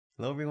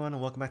Hello everyone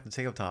and welcome back to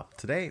Tabletop.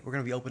 Today we're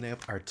going to be opening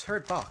up our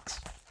third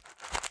box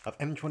of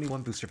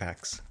M21 booster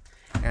packs.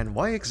 And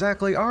why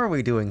exactly are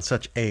we doing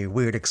such a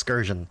weird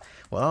excursion?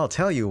 Well, I'll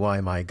tell you why,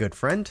 my good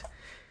friend.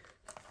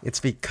 It's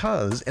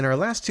because in our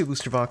last two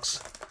booster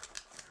box,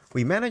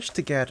 we managed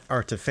to get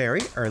our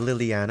Teferi, our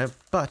Liliana,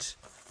 but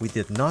we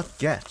did not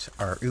get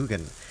our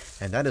Ugin.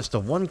 And that is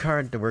the one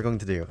card that we're going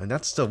to do. And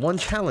that's the one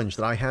challenge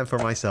that I have for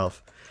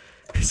myself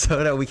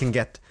so that we can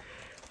get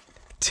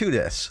to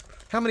this.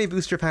 How many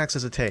booster packs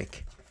does it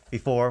take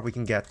before we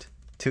can get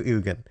to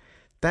Ugin?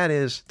 That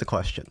is the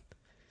question.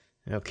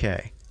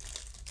 Okay.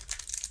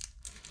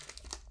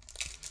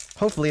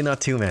 Hopefully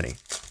not too many.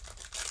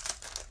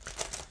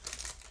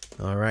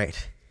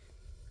 Alright.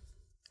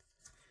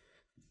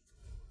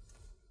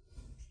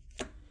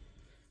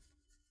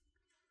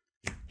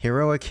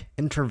 Heroic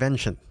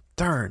Intervention.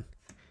 Darn.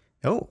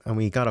 Oh, and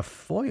we got a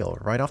foil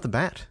right off the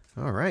bat.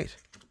 Alright.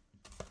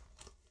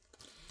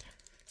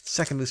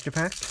 Second booster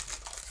pack.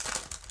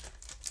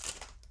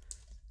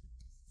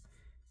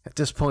 At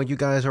this point, you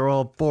guys are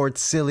all bored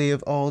silly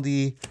of all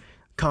the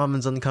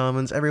commons,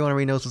 uncommons. Everyone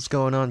already knows what's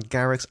going on.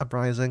 Garrick's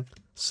Uprising,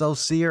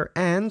 Soulseer,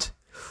 and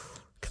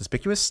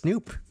Conspicuous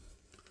Snoop.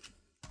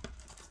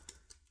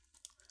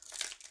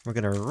 We're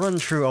gonna run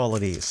through all of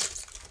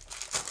these.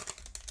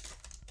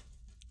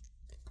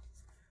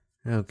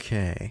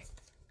 Okay.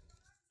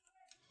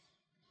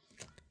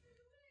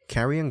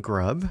 Carrion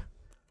Grub,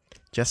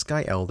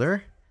 Jeskai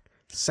Elder,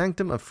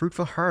 Sanctum of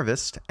Fruitful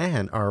Harvest,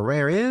 and our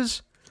rare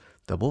is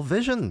Double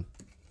Vision.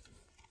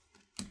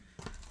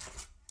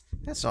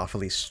 That's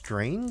awfully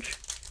strange.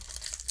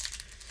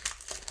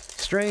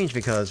 Strange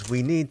because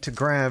we need to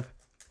grab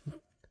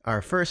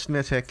our first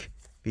mythic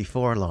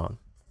before long.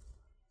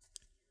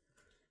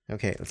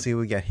 Okay, let's see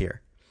what we get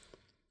here.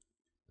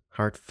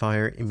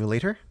 Heartfire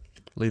Emulator,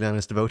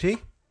 Liliana's Devotee,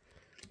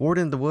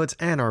 Warden of the Woods,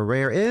 and our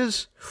rare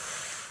is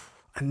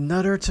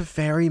another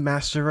Teferi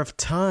Master of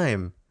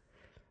Time.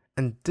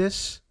 And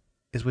this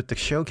is with the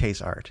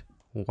showcase art.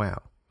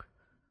 Wow.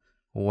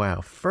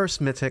 Wow,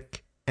 first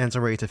mythic and a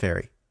rare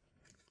Teferi.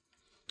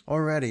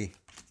 Already,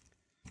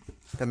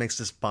 that makes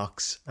this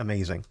box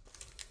amazing.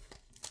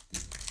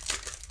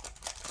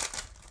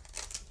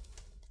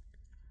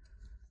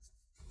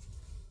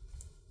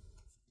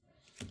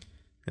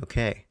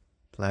 Okay,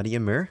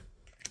 Vladimir,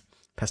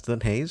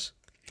 Pestilent Haze,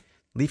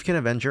 Leafkin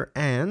Avenger,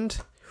 and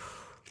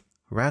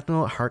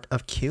Rathnal Heart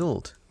of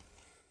Killed.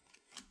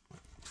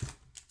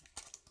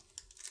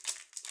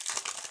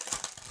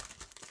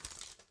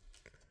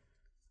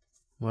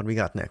 What do we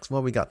got next? What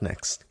do we got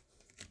next?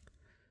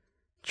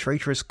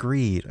 Traitorous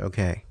Greed,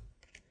 okay.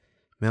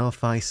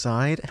 Malphite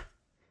Side,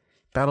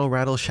 Battle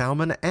Rattle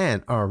Shaman,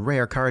 and our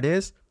rare card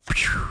is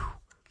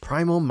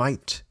Primal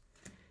Might.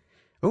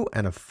 Oh,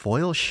 and a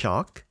foil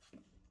shock,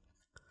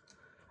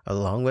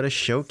 along with a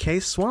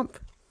showcase swamp.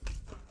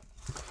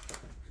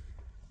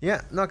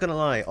 Yeah, not gonna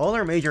lie, all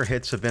our major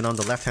hits have been on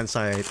the left-hand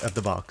side of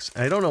the box,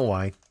 and I don't know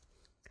why.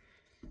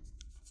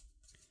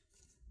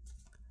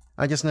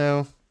 I just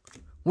know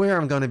where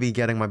I'm going to be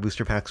getting my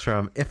booster packs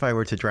from if I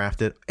were to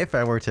draft it, if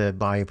I were to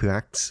buy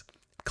packs.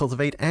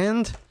 Cultivate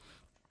and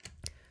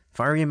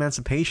Fiery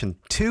Emancipation.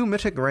 2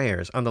 mythic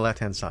rares on the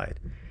left-hand side.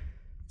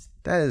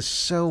 That is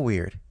so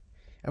weird.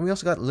 And we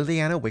also got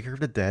Liliana, Waker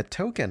of the Dead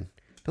token.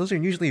 Those are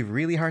usually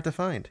really hard to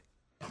find.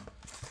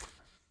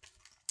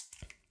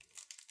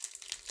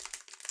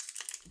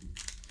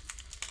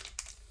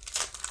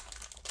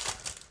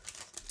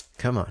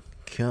 Come on,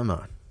 come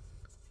on.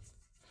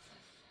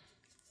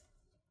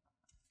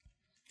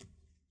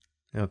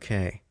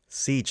 Okay,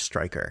 Siege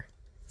Striker,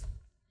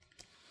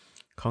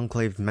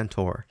 Conclave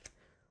Mentor,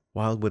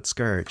 Wildwood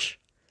Scourge,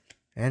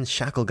 and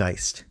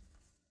Shacklegeist.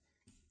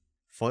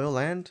 Foil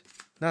land?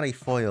 Not a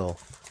foil.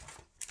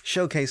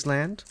 Showcase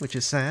land, which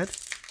is sad.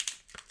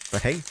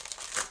 But hey,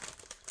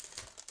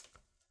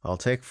 I'll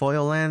take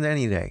foil land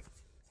any day.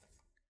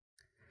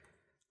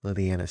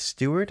 Liliana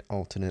Stewart,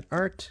 alternate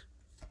art.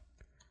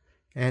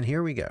 And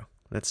here we go.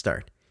 Let's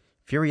start.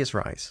 Furious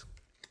Rise,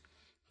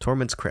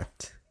 Torment's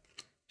Crypt,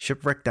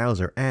 Shipwreck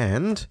Dowser,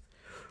 and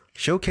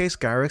Showcase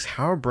Garrick's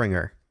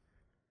Harbinger.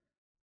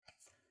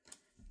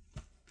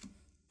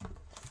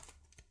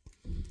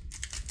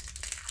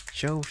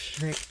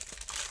 Showcase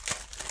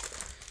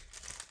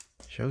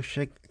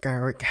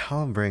Garrick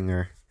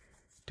Harbinger.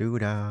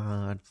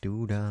 Doo-da,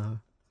 doo-da.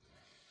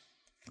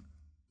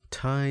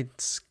 Tide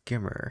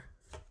Skimmer,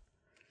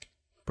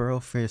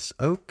 Burrowfist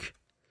Oak,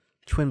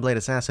 Twin Blade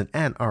Assassin,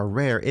 and our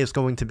rare is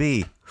going to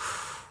be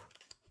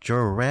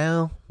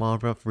Jorel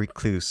Malruff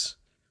Recluse.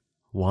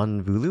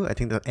 One Vulu, I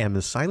think the M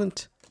is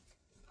silent.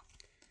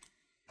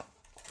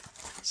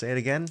 Say it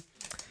again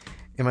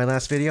in my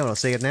last video, and I'll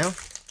say it now.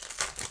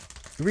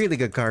 Really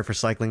good card for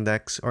cycling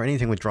decks or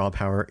anything with draw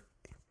power.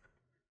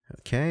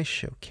 Okay,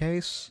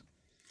 showcase.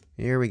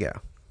 Here we go.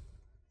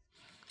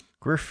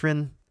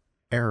 Griffin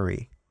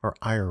Airy, or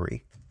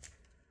Irie.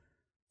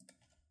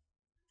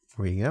 Here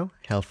we go.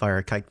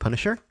 Hellfire Kite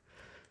Punisher,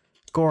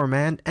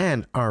 Gorman,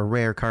 and our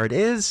rare card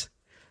is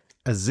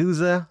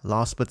Azusa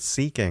Lost But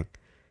Seeking.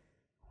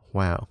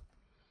 Wow.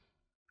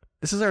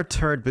 This is our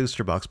third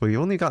booster box, but we've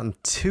only gotten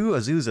 2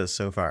 Azuzas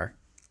so far.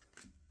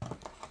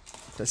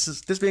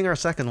 This being our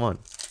second one.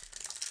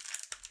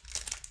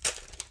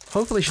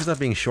 Hopefully she's not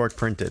being short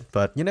printed,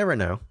 but you never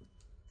know.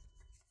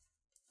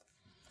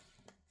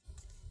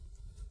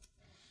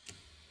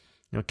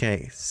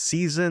 Okay,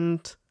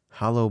 Seasoned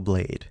Hollow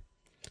Blade.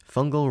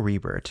 Fungal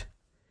Rebirth.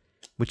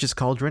 Witch's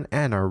Cauldron,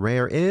 and our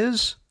rare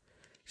is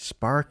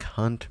Spark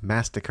Hunt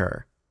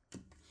Massacre.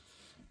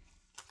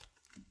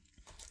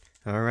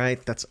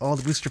 Alright, that's all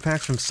the booster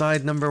packs from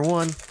side number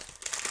 1.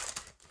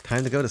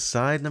 Time to go to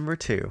side number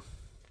 2.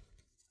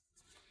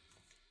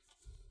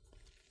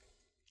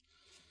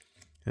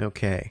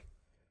 Okay.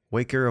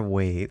 Waker of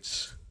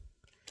Waves.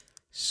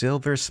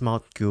 Silver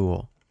Smalt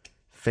Ghoul.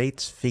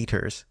 Fate's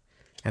Featers.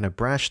 And a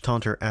Brash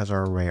Taunter as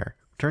our rare.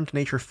 Return to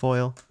Nature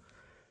foil.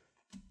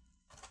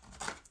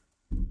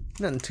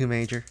 Nothing too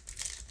major.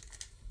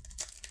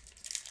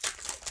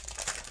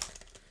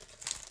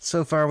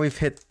 So far we've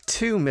hit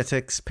 2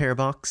 Mythics pair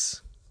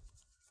box.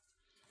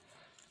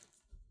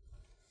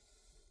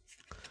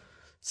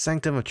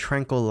 Sanctum of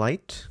Tranquil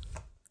Light.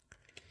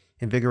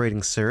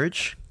 Invigorating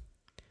Surge.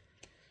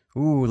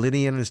 Ooh,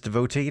 Lydia and his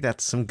Devotee,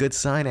 that's some good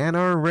sign. And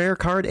our rare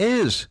card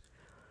is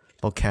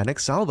Volcanic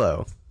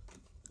Salvo.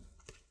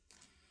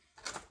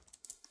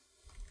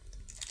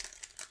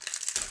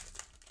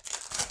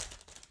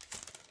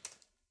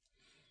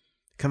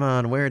 Come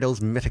on, where are those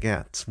mythic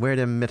at? Where are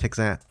them mythics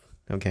at?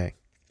 Okay.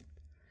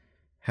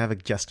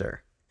 Havoc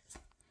Jester.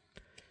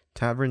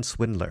 Tavern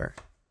Swindler.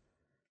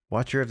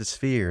 Watcher of the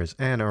Spheres.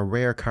 And our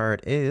rare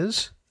card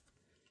is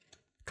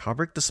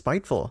Cobric the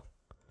Spiteful.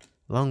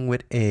 Along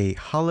with a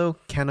Hollow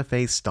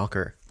Canafe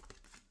Stalker.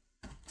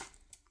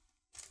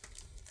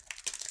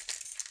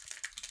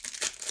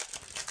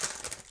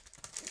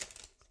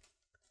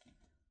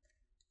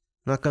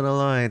 Not gonna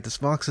lie, this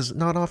box is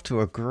not off to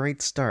a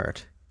great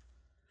start.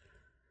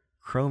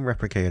 Chrome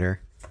Replicator.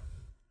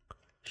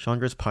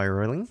 Chandra's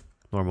Pyroling,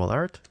 normal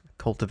art.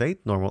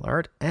 Cultivate, normal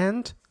art.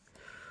 And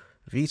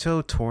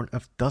Veto Torn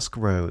of Dusk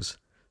Rose,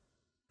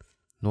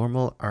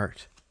 normal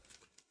art.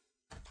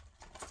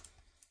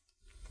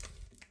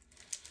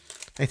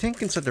 I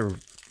think instead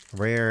of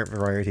rare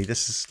variety,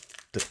 this is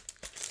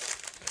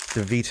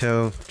the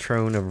Veto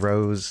Throne of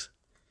Rose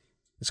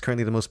is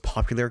currently the most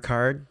popular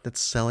card that's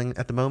selling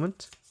at the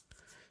moment.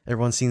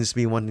 Everyone seems to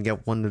be wanting to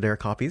get one of their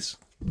copies.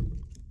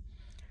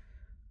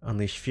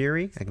 Unleash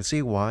Fury, I can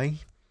see why.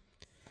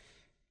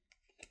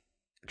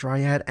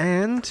 Dryad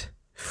and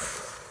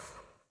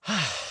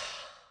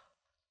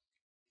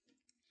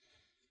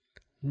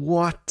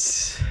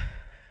what?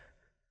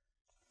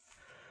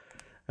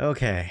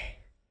 Okay.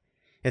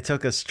 It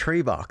took us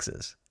 3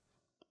 boxes.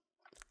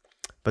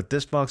 But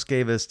this box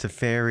gave us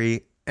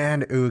Teferi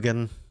and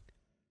Ugin.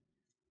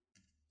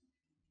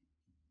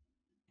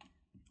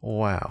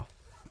 Wow.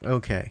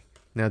 Okay.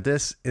 Now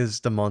this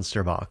is the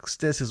monster box.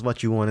 This is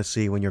what you want to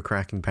see when you're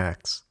cracking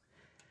packs.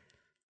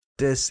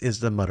 This is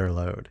the mother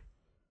load.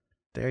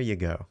 There you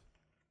go.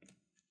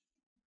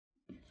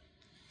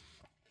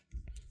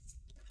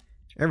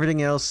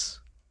 Everything else,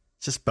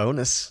 just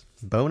bonus.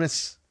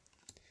 Bonus.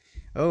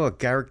 Oh, a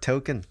Garrick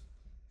token.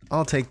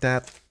 I'll take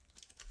that.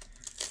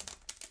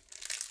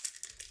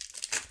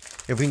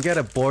 If we can get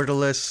a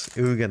borderless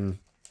Ugin,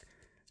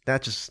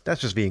 that's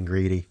just being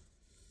greedy.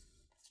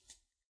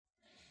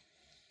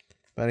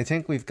 But I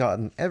think we've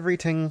gotten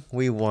everything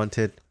we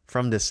wanted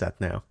from this set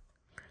now.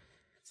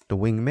 The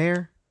Winged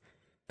Mare,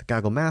 the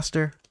Gaggle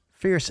Master,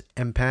 Fierce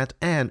Empath,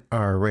 and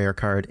our rare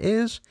card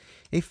is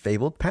a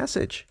Fabled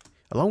Passage,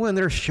 along with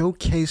another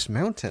Showcase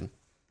Mountain.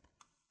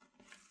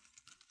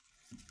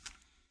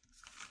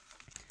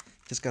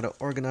 Just gotta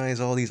organize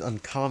all these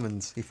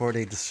uncommons before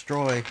they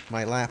destroy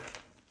my lap.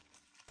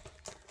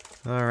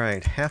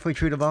 Alright, halfway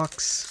through the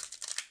box,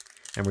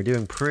 and we're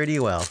doing pretty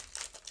well.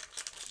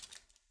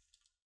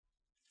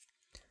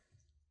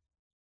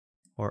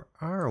 Or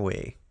are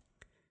we?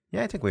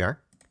 Yeah, I think we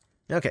are.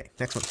 Okay,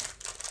 next one.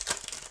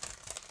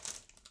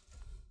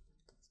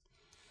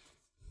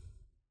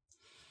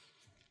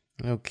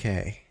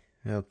 Okay.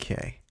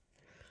 Let's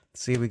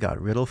see, we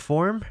got Riddle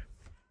Form,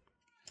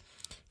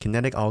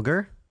 Kinetic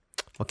Augur,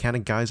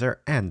 Volcanic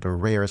Geyser, and the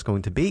rare is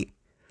going to be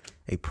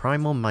a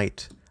Primal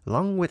Might,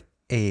 along with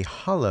a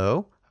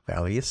Hollow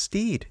Valiant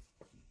Steed.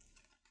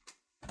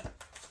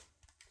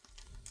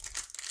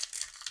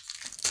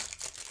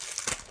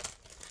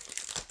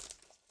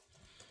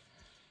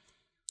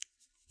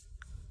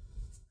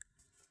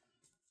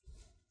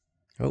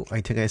 Oh,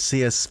 I think I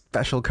see a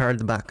special card at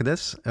the back of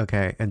this.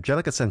 Okay,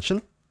 Angelic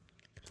Ascension,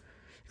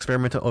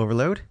 Experimental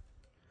Overload,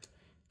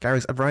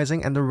 Gary's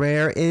Uprising, and the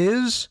rare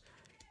is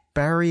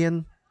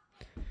Barian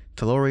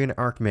Tellurian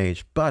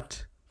Archmage.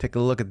 But take a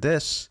look at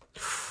this.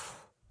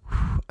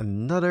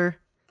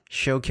 Another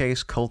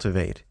Showcase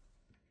Cultivate.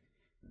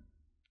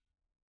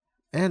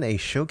 And a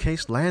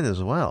Showcase land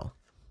as well.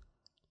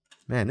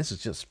 Man, this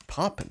is just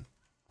popping.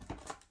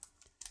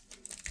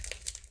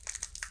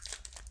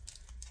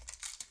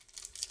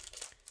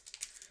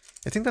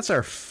 I think that's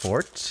our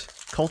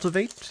 4th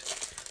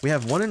Cultivate. We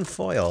have 1 in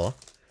foil.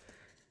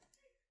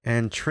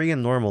 And Tree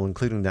and Normal,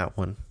 including that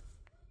one.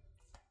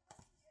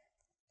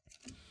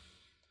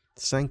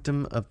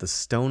 Sanctum of the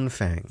Stone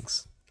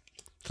Fangs.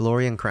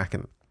 Florian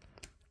Kraken.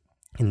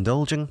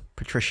 Indulging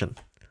Patrician.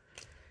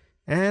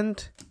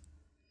 And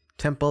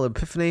Temple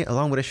Epiphany,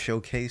 along with a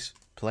Showcase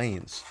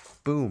Plains.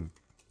 Boom.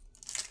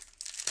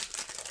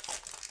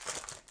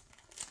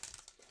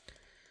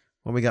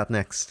 What we got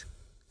next?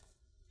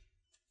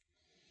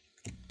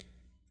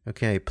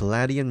 Okay,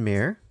 Palladian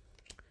Mirror.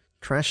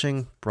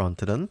 Trashing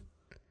Brontodon.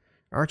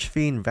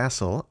 Archfiend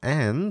Vassal,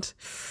 and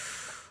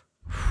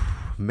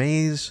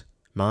Maze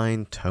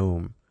Mine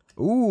Tome.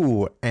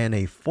 Ooh, and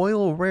a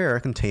foil rare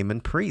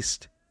Containment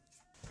Priest.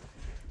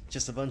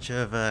 Just a bunch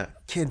of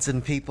kids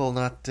and people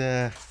not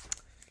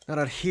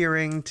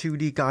adhering to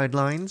the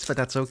guidelines, but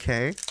that's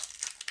okay.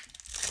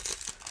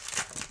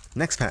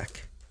 Next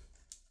pack.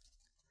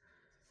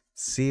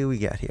 See what we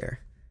got here.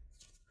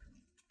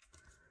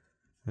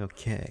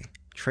 Okay,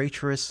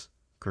 Traitorous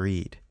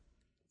Greed.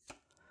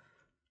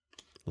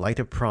 Light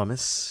of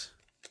Promise,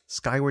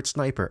 Skyward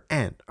Sniper,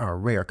 and our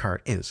rare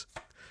card is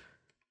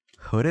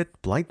Hooded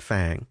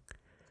Blightfang,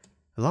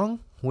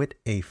 along with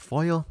a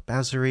foil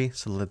Basari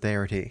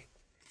Solidarity.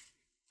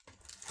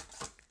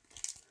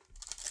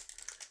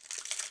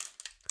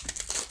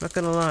 Not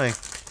gonna lie,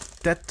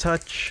 Death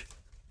Touch,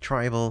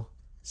 Tribal,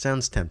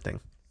 sounds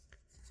tempting.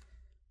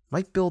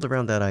 Might build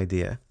around that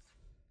idea.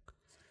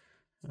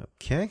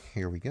 Okay,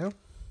 here we go.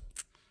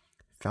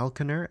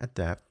 Falconer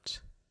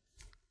Adept.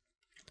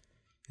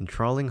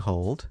 Enthralling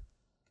Hold,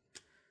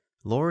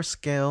 Lore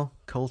Scale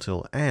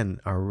Coltil, and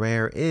our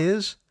rare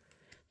is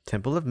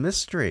Temple of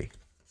Mystery.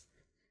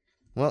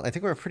 Well, I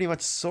think we're pretty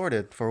much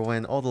sorted for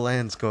when all the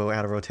lands go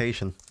out of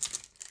rotation.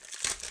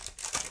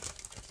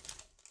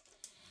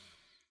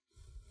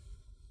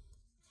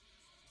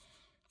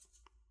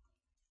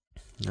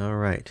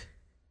 Alright.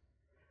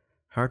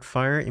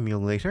 Heartfire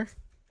Emulator,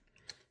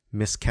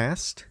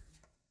 Miscast,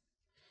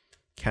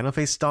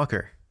 Canoface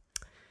Stalker.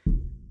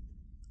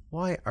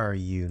 Why are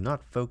you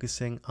not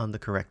focusing on the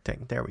correct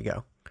thing? There we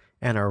go.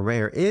 And our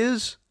rare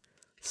is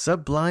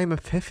Sublime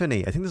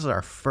Epiphany. I think this is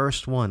our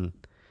first one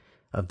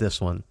of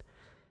this one.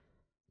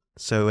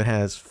 So it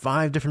has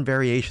 5 different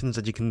variations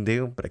that you can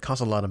do, but it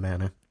costs a lot of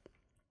mana.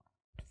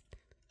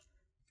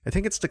 I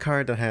think it's the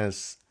card that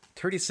has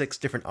 36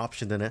 different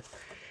options in it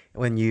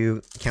when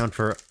you count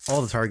for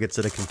all the targets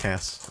that it can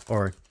cast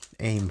or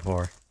aim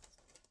for.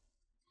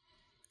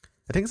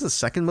 I think it's the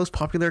second most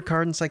popular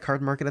card inside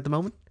Card Market at the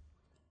moment.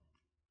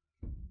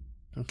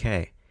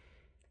 Okay,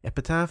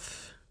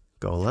 Epitaph,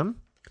 Golem,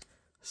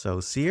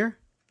 Soseer,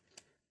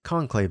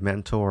 Conclave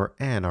Mentor,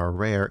 and our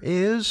rare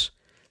is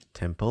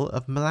Temple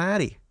of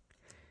Malady,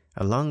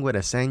 along with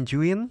a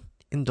Sanguine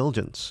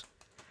Indulgence,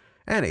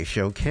 and a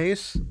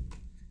Showcase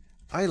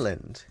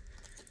Island.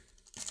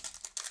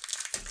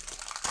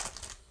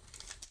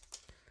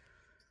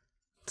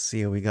 Let's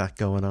see what we got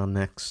going on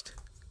next.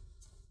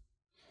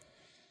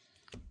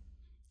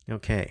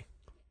 Okay,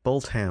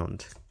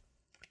 Bolthound,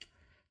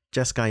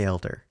 Jeskai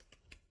Elder,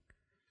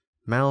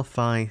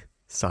 Malphite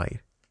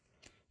Side,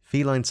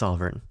 Feline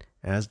Sovereign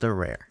as the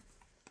rare.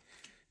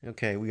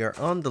 Okay, we are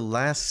on the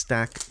last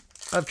stack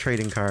of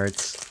trading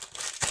cards.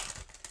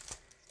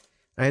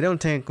 I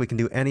don't think we can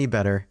do any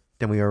better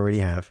than we already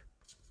have.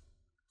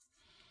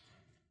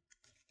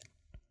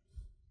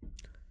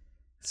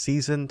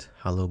 Seasoned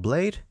Hollow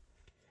Blade,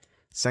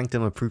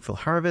 Sanctum of Fruitful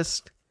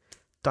Harvest,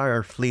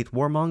 Dire Fleet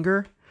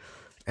Warmonger,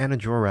 and a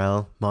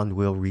Jor-El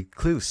Mondwil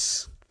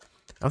Recluse.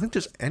 I don't think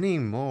there's any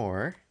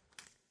more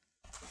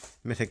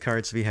mythic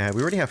cards we have.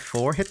 We already have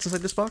 4 hits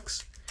inside this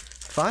box.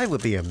 5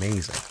 would be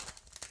amazing.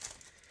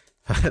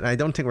 But I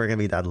don't think we're going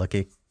to be that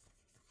lucky.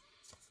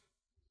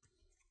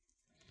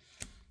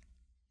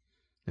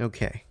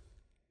 Okay.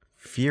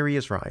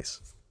 Furious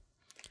Rise.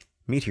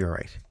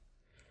 Meteorite.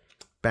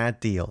 Bad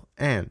Deal.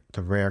 And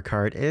the rare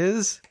card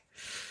is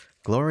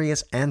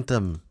Glorious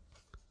Anthem.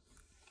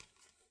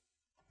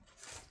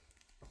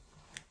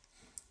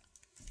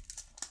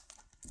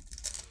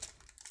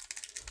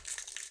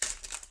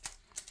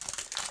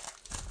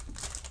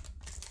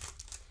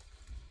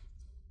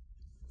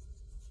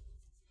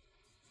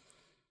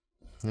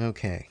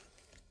 Okay.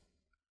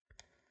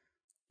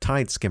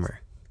 Tide Skimmer,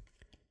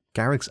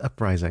 Garrick's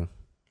Uprising,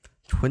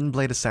 Twin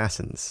Blade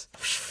Assassins,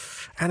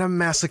 and a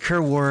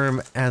Massacre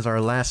Worm as our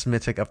last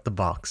mythic of the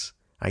box,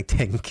 I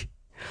think.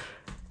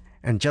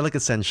 Angelic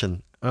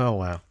Ascension. Oh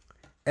wow.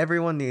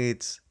 Everyone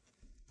needs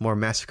more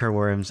Massacre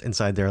Worms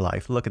inside their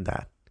life. Look at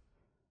that.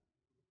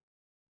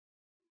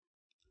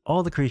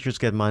 All the creatures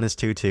get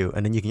 -2/2,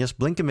 and then you can just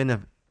blink them in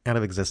out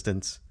of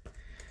existence,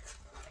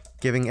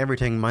 giving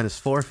everything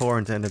 -4/4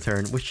 until end of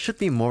turn, which should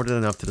be more than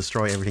enough to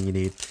destroy everything you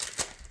need.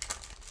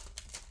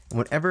 And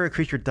whenever a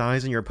creature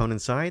dies on your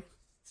opponent's side,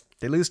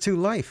 they lose 2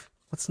 life.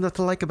 What's not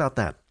to like about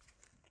that?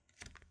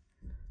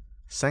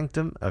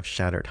 Sanctum of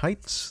Shattered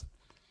Heights,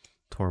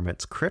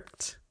 Torment's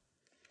Crypt,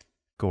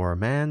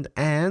 Gourmand,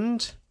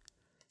 and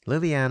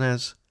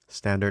Liliana's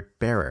Standard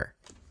Bearer.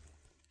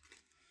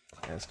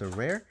 As the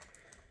rare,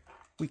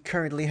 we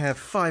currently have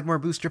 5 more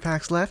booster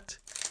packs left.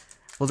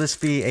 Will this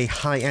be a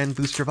high-end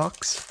booster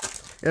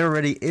box? It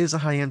already is a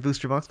high-end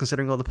booster box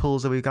considering all the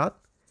pulls that we've got.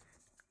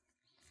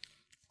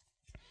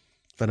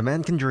 But a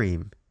man can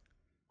dream.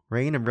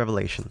 Reign of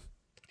Revelation.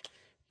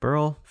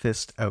 Burl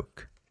Fist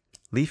Oak.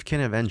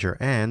 Leafkin Avenger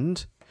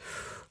and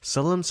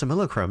Solemn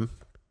Simulacrum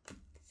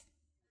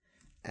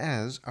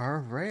as our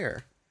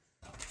rare.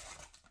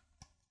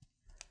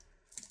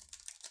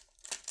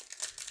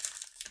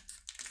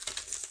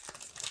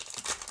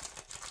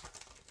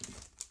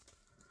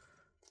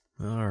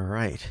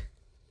 Alright.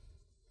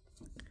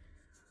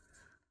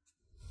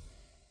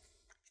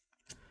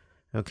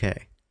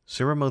 Okay.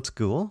 Suramote's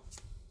Ghoul.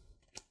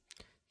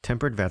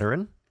 Tempered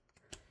Veteran.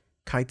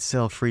 Kite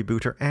Cell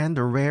Freebooter, and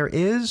the rare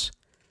is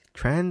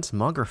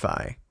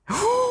Transmogrify.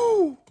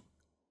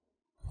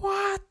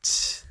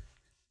 What?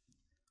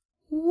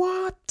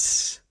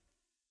 What?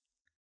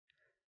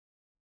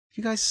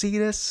 You guys see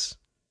this?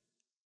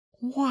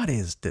 What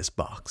is this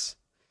box?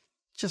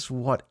 Just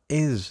what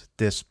is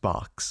this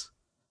box?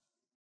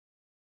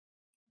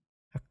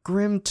 A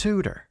Grim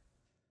Tutor.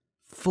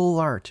 Full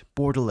art,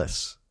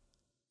 borderless.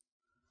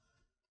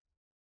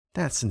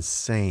 That's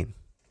insane.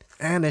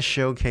 And a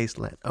showcase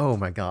land. Oh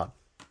my god.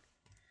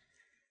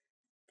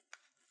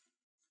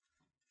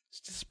 Is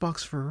this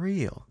box for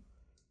real?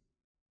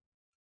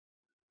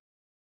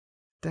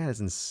 That is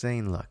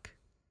insane luck.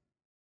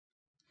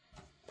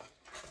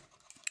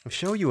 I'll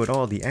show you it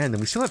all at the end,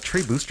 and we still have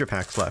 3 booster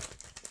packs left.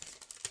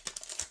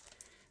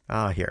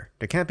 Ah, here.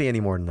 There can't be any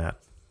more than that.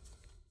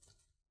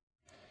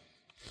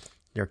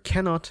 There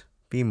cannot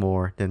be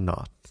more than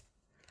not.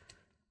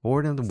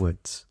 Warden of the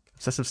Woods.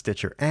 Obsessive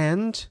Stitcher.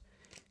 And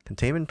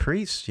Containment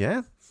Priest,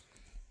 yeah?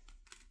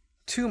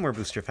 2 more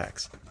booster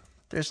packs.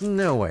 There's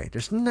no way.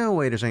 There's no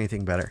way there's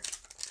anything better.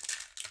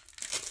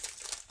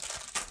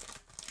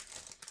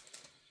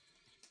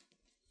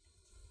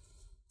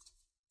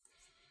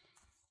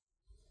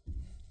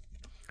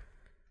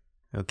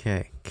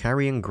 Okay,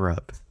 Carrion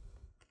Grub.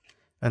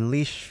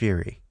 Unleash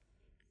Fury.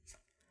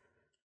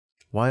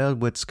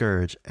 Wildwood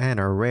Scourge. And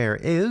our rare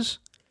is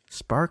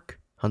Spark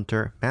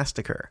Hunter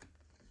Massacre.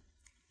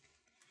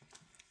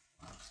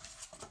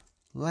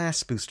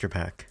 Last booster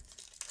pack.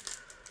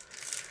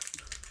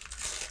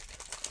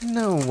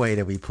 No way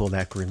that we pull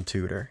that Grim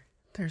Tutor.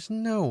 There's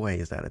no way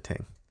is that a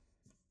thing.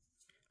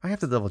 I have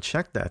to double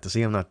check that to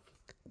see I'm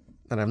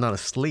not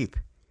asleep.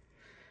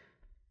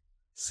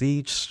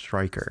 Siege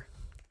Striker.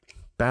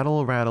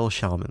 Battle Rattle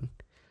Shaman.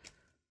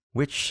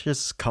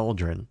 Witch's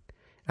Cauldron.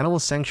 Animal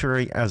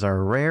Sanctuary as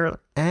our rare,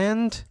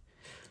 and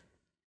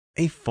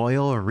a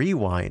foil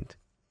rewind.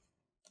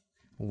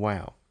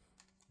 Wow.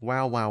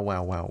 Wow, wow,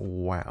 wow, wow,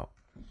 wow.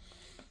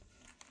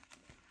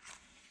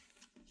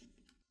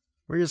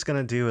 We're just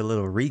gonna do a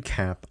little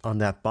recap on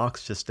that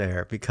box just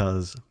there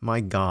because,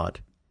 my god,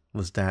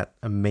 was that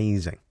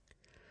amazing.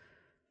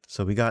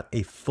 So we got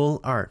a full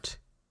art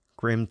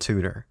Grim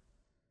Tutor.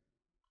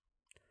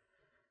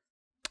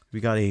 We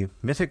got a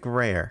mythic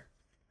rare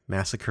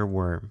Massacre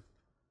Worm.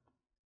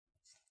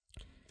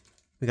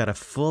 We got a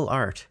full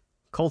art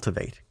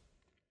Cultivate.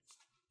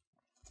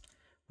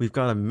 We've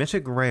got a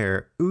mythic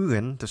rare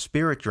Ugin the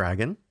Spirit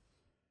Dragon.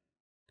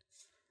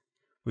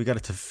 We got a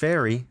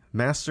Teferi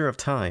Master of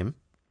Time.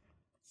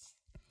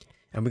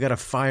 And we got a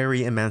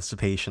Fiery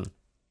Emancipation.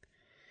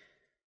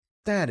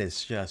 That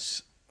is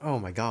just, oh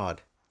my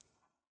god.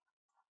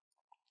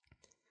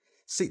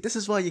 See, this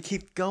is why you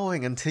keep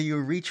going until you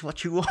reach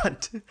what you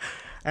want.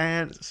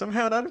 And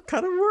somehow that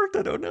kind of worked.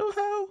 I don't know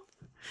how.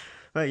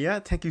 But yeah,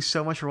 thank you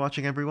so much for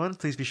watching, everyone.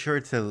 Please be sure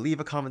to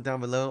leave a comment down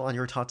below on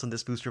your thoughts on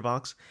this booster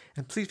box.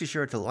 And please be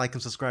sure to like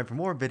and subscribe for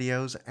more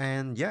videos.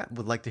 And yeah,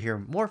 would like to hear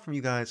more from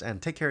you guys.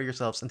 And take care of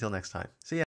yourselves until next time. See ya.